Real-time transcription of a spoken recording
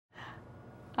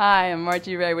Hi, I'm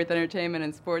Margie Rey with Entertainment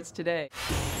and Sports Today.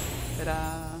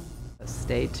 Ta-da!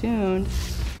 Stay tuned.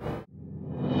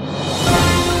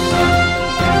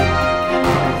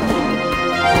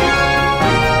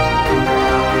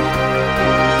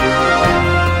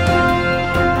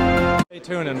 Stay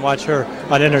tuned and watch her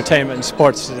on Entertainment and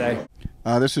Sports Today.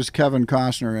 This is Kevin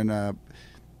Costner, and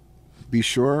be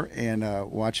sure and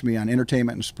watch me on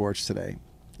Entertainment and Sports Today,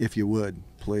 if you would,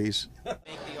 please.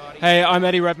 Hey, I'm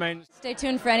Eddie Redmayne. Stay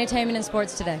tuned for Entertainment and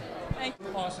Sports Today. Thank you.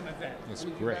 Awesome event. It's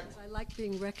great. I like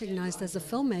being recognized as a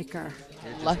filmmaker.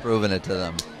 You're just proving it to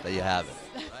them that you have it.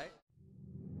 Right?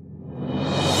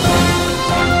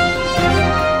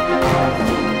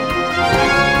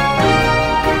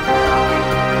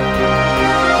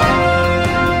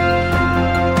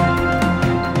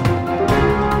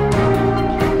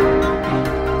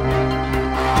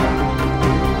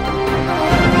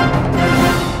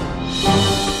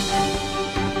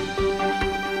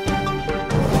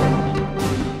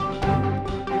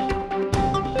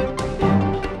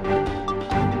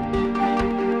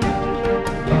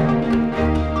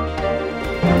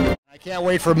 Can't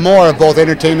wait for more of both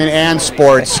entertainment and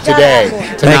sports today.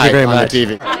 Thank you very much. On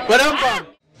the TV.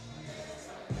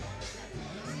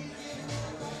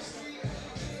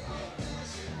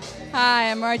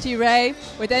 Hi, I'm Margie Rey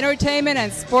with Entertainment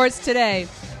and Sports Today.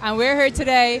 And we're here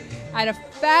today at a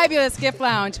fabulous gift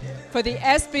lounge for the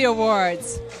ESPY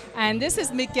Awards. And this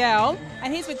is Miguel,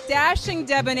 and he's with Dashing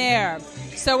Debonair.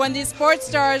 So when these sports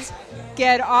stars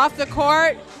get off the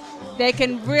court, they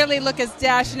can really look as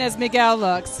dashing as Miguel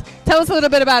looks. Tell us a little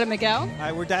bit about it, Miguel.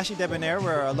 Hi, we're Dashing Debonair.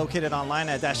 We're located online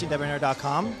at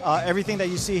dashingdebonair.com. Everything that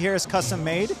you see here is custom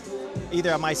made.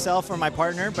 Either myself or my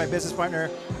partner, my business partner,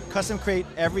 custom create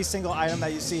every single item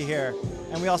that you see here.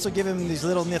 And we also give them these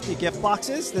little nifty gift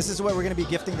boxes. This is what we're going to be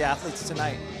gifting the athletes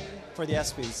tonight for the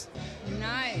ESPYs.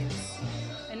 Nice.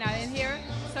 And now in here,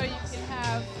 so you can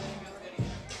have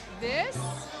this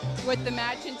with the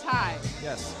matching tie.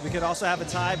 Yes, we could also have a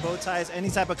tie, bow ties, any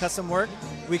type of custom work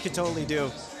we could totally do.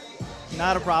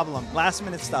 Not a problem. Last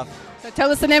minute stuff. So tell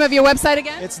us the name of your website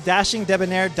again. It's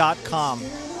dashingdebonair.com.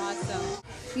 Awesome.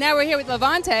 Now we're here with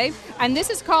Levante, and this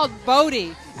is called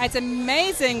Bodhi. It's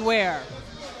amazing wear.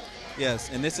 Yes,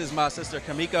 and this is my sister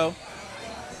Kamiko.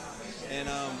 And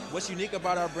what's unique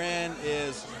about our brand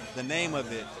is the name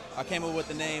of it. I came up with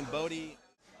the name Bodhi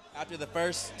after the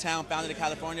first town founded in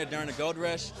California during the gold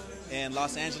rush, and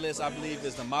Los Angeles, I believe,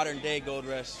 is the modern day gold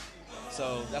rush.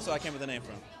 So that's where I came with the name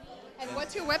from. And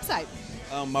what's your website?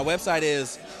 My website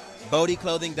is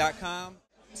bodiclothing.com.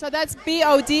 So that's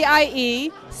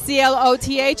BODIECLOTHING,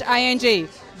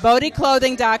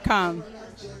 bodiclothing.com.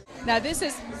 Now this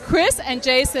is Chris and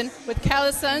Jason with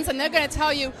Calisons, and they're going to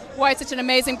tell you why it's such an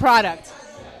amazing product.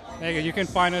 Thank you. You can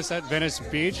find us at Venice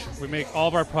Beach. We make all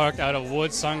of our product out of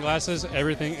wood sunglasses.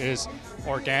 Everything is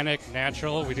organic,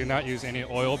 natural. We do not use any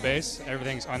oil base.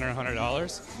 Everything's under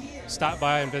 $100. Stop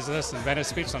by and visit us in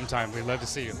Venice Beach sometime. We'd love to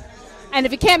see you. And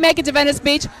if you can't make it to Venice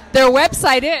Beach, their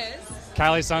website is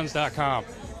calisons.com.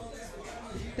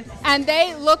 And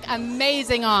they look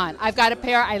amazing on. I've got a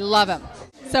pair. I love them.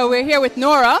 So we're here with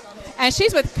Nora, and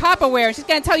she's with Copperware. She's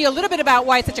going to tell you a little bit about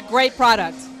why it's such a great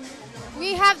product.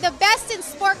 We have the best in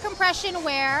sport compression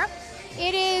wear.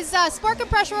 It is sport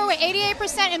compression wear with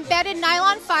 88% embedded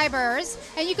nylon fibers,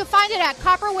 and you can find it at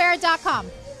copperware.com.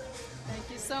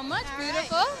 Thank you so much. All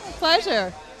beautiful. Right. A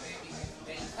pleasure.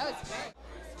 That was great.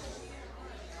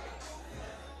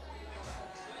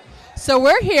 So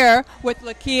we're here with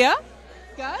Lakia,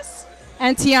 Gus,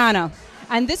 and Tiana.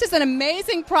 And this is an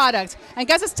amazing product. And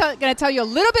Gus is going to tell you a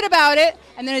little bit about it,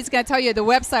 and then he's going to tell you the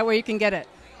website where you can get it.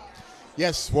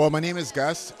 Yes, well, my name is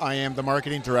Gus. I am the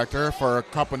marketing director for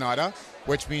Caponata,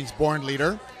 which means Born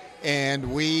Leader.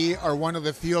 And we are one of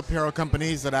the few apparel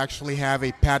companies that actually have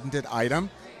a patented item,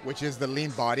 which is the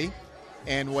lean body.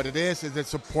 And what it is it's a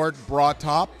support bra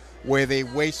top with a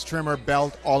waist trimmer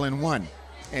belt all in one.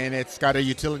 And it's got a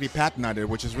utility patent on it,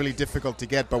 which is really difficult to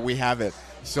get, but we have it.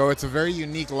 So it's a very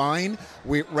unique line.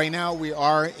 Right now we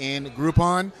are in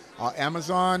Groupon,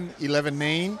 Amazon, 11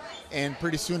 Main, and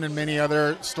pretty soon in many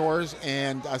other stores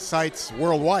and sites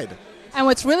worldwide. And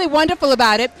what's really wonderful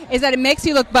about it is that it makes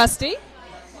you look busty.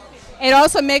 It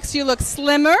also makes you look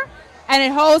slimmer, and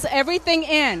it holds everything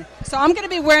in. So I'm going to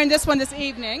be wearing this one this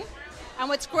evening. And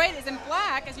what's great is in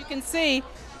black, as you can see,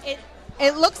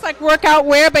 it looks like workout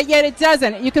wear, but yet it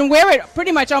doesn't. You can wear it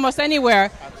pretty much almost anywhere.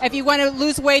 Absolutely. If you want to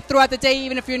lose weight throughout the day,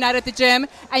 even if you're not at the gym,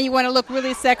 and you want to look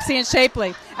really sexy and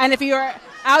shapely. And if you're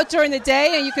out during the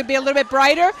day and you could be a little bit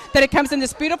brighter, then it comes in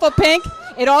this beautiful pink.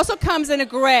 It also comes in a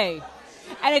gray.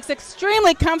 And it's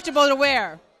extremely comfortable to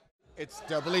wear. It's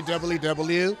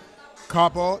www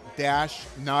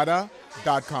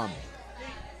capo-nada.com.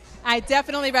 I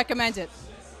definitely recommend it.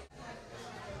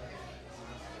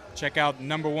 Check out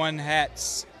 #1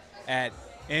 hats at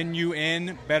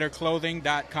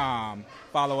NUNBetterClothing.com.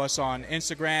 Follow us on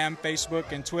Instagram,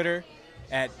 Facebook, and Twitter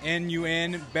at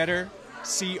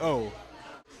NUNBetterCO.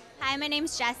 Hi, my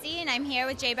name's Jessie, and I'm here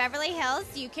with J Beverly Hills.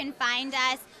 You can find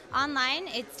us online.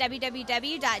 It's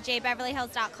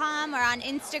www.jbeverlyhills.com or on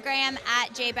Instagram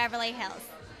at jbeverlyhills.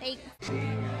 Thanks.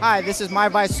 Hi, this is My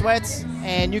Vice Sweats,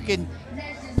 and you can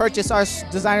purchase our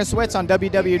designer sweats on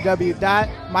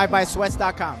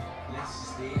www.myvicesweats.com.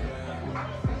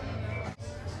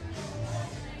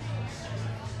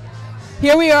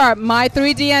 Here we are at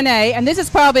My3DNA, and this is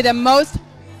probably the most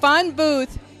fun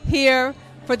booth here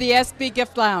for the ESPY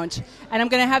Gift Lounge. And I'm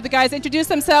going to have the guys introduce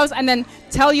themselves and then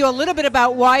tell you a little bit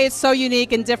about why it's so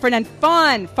unique and different and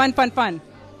fun. Fun, fun, fun.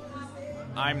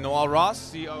 I'm Noel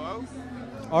Ross, COO.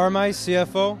 RMI,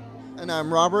 CFO. And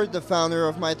I'm Robert, the founder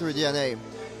of My3DNA.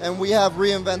 And we have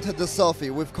reinvented the selfie.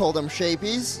 We've called them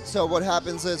Shapies. So what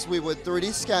happens is we would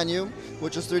 3D scan you,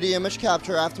 which is 3D image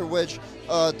capture, after which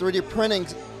 3D printing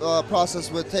process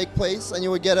would take place, and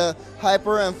you would get a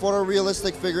hyper and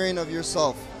photorealistic figurine of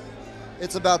yourself.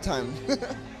 It's about time.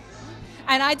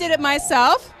 And I did it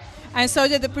myself, and so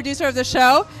did the producer of the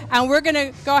show, and we're going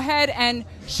to go ahead and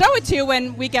show it to you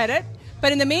when we get it.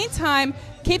 But in the meantime,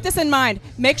 keep this in mind.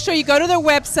 Make sure you go to their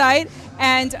website,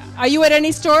 and are you at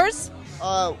any stores?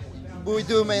 We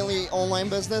do mainly online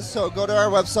business, so go to our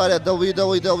website at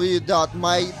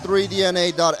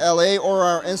www.my3dna.la or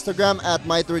our Instagram at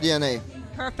my3dna.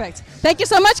 Perfect. Thank you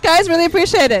so much, guys. Really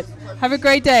appreciate it. Have a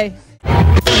great day.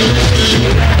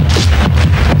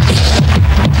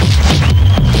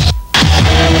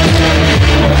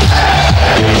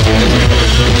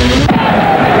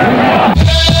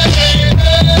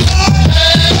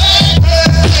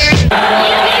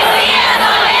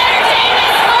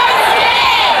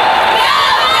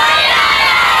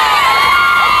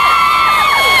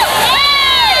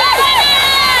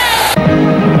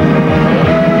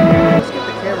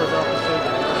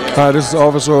 Hi, this is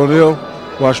Officer O'Neill.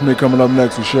 Watch me coming up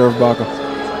next with Sheriff Baca.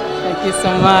 Thank you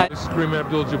so much. This is Kareem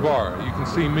Abdul-Jabbar. You can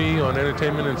see me on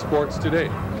Entertainment and Sports Today.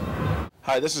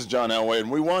 Hi, this is John Elway, and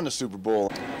we won the Super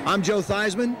Bowl. I'm Joe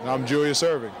Theismann. And I'm Julius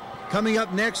Irving. Coming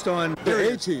up next on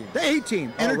The A-Team. The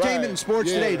A-Team. Entertainment and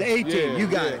Sports Today. The A-Team. You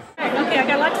got it. Okay, I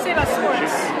got a lot to say about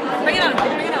sports. Bring it on.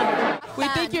 Bring it on. We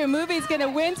think your movie's going to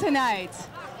win tonight.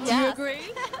 Do you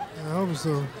agree? I hope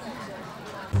so.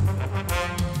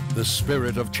 The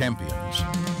spirit of champions.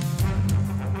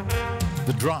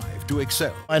 The drive to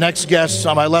excel. My next guest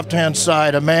on my left-hand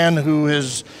side, a man who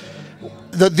is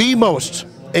the most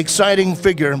exciting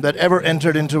figure that ever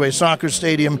entered into a soccer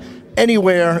stadium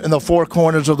anywhere in the four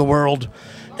corners of the world,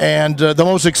 and the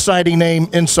most exciting name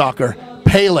in soccer,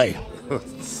 Pele.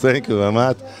 Thank you,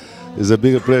 Ahmad. It's a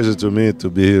big pleasure to me to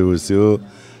be here with you.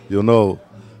 You know,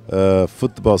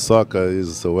 football, soccer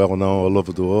is well known all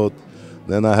over the world.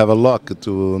 Then I have a luck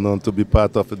to be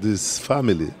part of this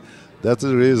family. That's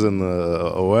the reason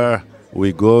where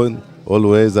we go,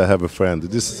 always I have a friend.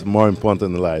 This is more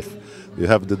important in life. You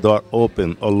have the door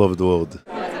open all over the world.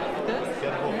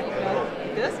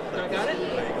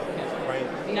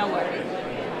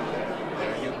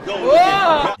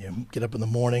 You get up in the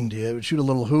morning, do you shoot a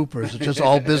little hoop, or is it just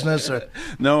all business? Or?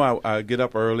 No, I get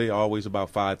up early, always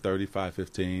about 5:30,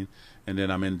 5:15, and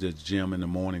then I'm in the gym in the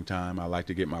morning time. I like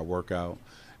to get my workout,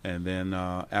 and then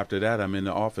after that, I'm in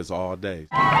the office all day.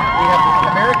 We have the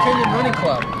American Running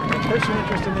Club. A person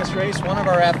interested in this race, one of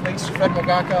our athletes, Fred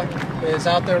Mogaka, is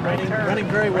out there running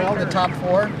very well in the top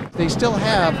four. They still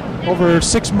have over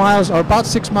 6 miles, or about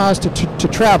 6 miles to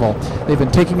travel. They've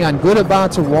been taking on good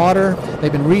amounts of water.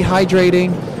 They've been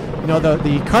rehydrating. You know,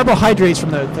 the carbohydrates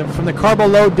from the carbo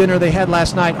load dinner they had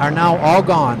last night are now all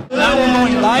gone. Now we're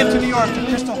going live to New York to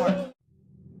Crystal Heart.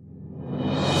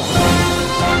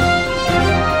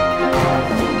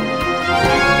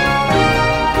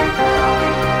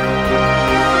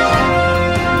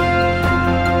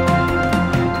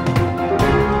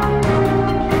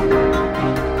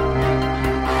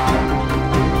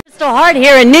 Hard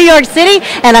here in New York City,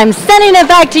 and I'm sending it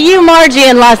back to you, Margie,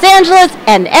 in Los Angeles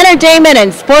and Entertainment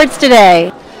and Sports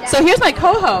Today. So here's my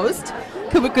co-host,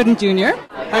 Cuba Gooden Jr.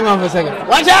 Hang on for a second.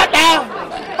 Watch out now!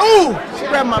 Ooh, she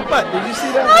grabbed my butt. Did you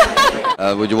see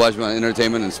that? Would you watch me on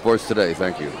Entertainment and Sports Today?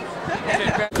 Thank you.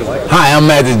 Hi, I'm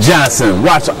Magic Johnson.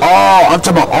 Watch I'm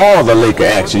talking about all the Laker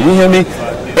action. You hear me?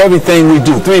 Everything we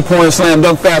do, three-point slam,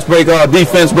 dunk, fast break,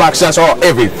 defense, block shots,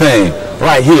 everything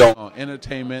right here. On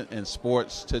Entertainment and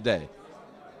Sports Today.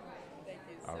 Thank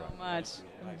you so much.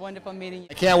 Wonderful meeting you.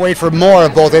 I can't wait for more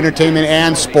of both entertainment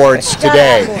and sports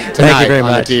today, tonight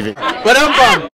on the TV.